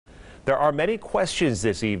There are many questions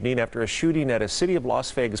this evening after a shooting at a City of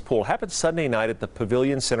Las Vegas pool. Happened Sunday night at the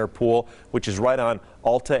Pavilion Center pool, which is right on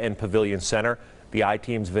Alta and Pavilion Center. The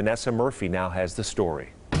I-Team's Vanessa Murphy now has the story.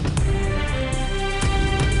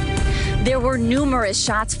 There were numerous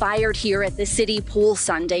shots fired here at the city pool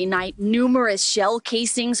Sunday night. Numerous shell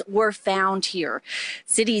casings were found here.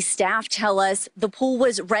 City staff tell us the pool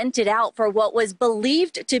was rented out for what was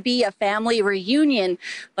believed to be a family reunion,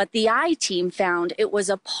 but the I-Team found it was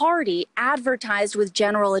a party advertised with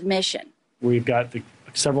general admission. We've got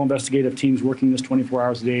several investigative teams working this 24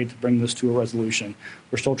 hours a day to bring this to a resolution.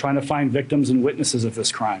 We're still trying to find victims and witnesses of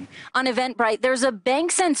this crime. On Eventbrite, there's a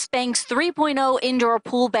Banks and Spanks 3.0 indoor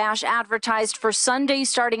pool bash advertised for Sunday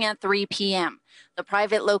starting at 3 p.m. The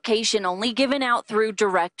private location only given out through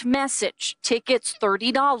direct message. Tickets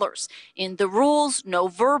 $30. In the rules, no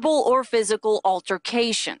verbal or physical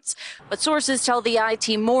altercations. But sources tell the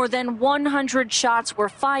I-Team more than 100 shots were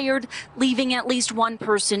fired, leaving at least one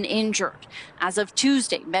person injured. As of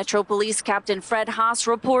Tuesday, Metro Police Captain Fred Haas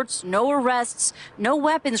reports no arrests, no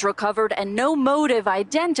weapons recovered, and no motive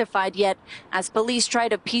identified yet as police try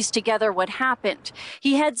to piece together what happened.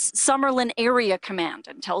 He heads Summerlin Area Command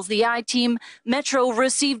and tells the I-Team Metro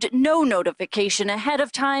received no notification ahead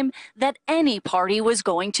of time that any party was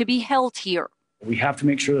going to be held here. We have to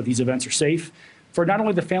make sure that these events are safe for not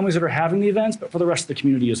only the families that are having the events, but for the rest of the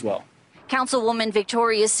community as well. Councilwoman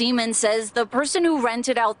Victoria Seaman says the person who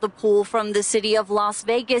rented out the pool from the City of Las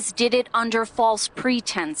Vegas did it under false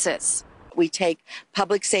pretenses. We take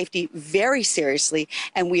public safety very seriously,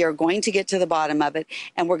 and we are going to get to the bottom of it,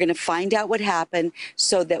 and we're going to find out what happened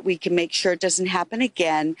so that we can make sure it doesn't happen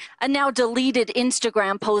again. A now deleted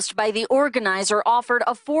Instagram post by the organizer offered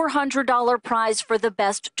a $400 prize for the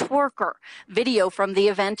best twerker. Video from the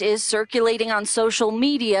event is circulating on social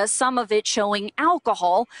media, some of it showing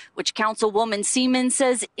alcohol, which Councilwoman Seaman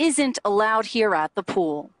says isn't allowed here at the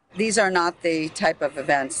pool. These are not the type of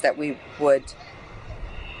events that we would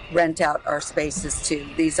rent out our spaces to.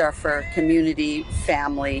 These are for community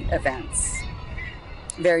family events.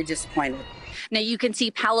 Very disappointed. Now you can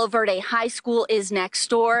see Palo Verde High School is next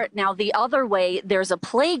door. Now the other way, there's a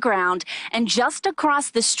playground, and just across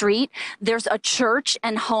the street, there's a church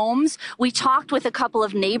and homes. We talked with a couple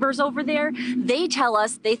of neighbors over there. They tell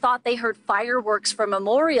us they thought they heard fireworks for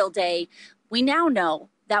Memorial Day. We now know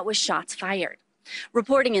that was shots fired.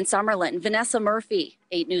 Reporting in Summerlin, Vanessa Murphy,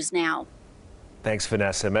 8 News Now. Thanks,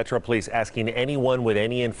 Vanessa. Metro Police asking anyone with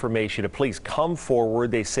any information to please come forward.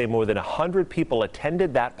 They say more than 100 people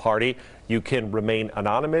attended that party. You can remain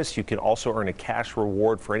anonymous. You can also earn a cash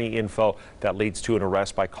reward for any info that leads to an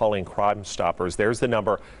arrest by calling Crime Stoppers. There's the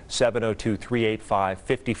number,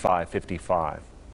 702-385-5555.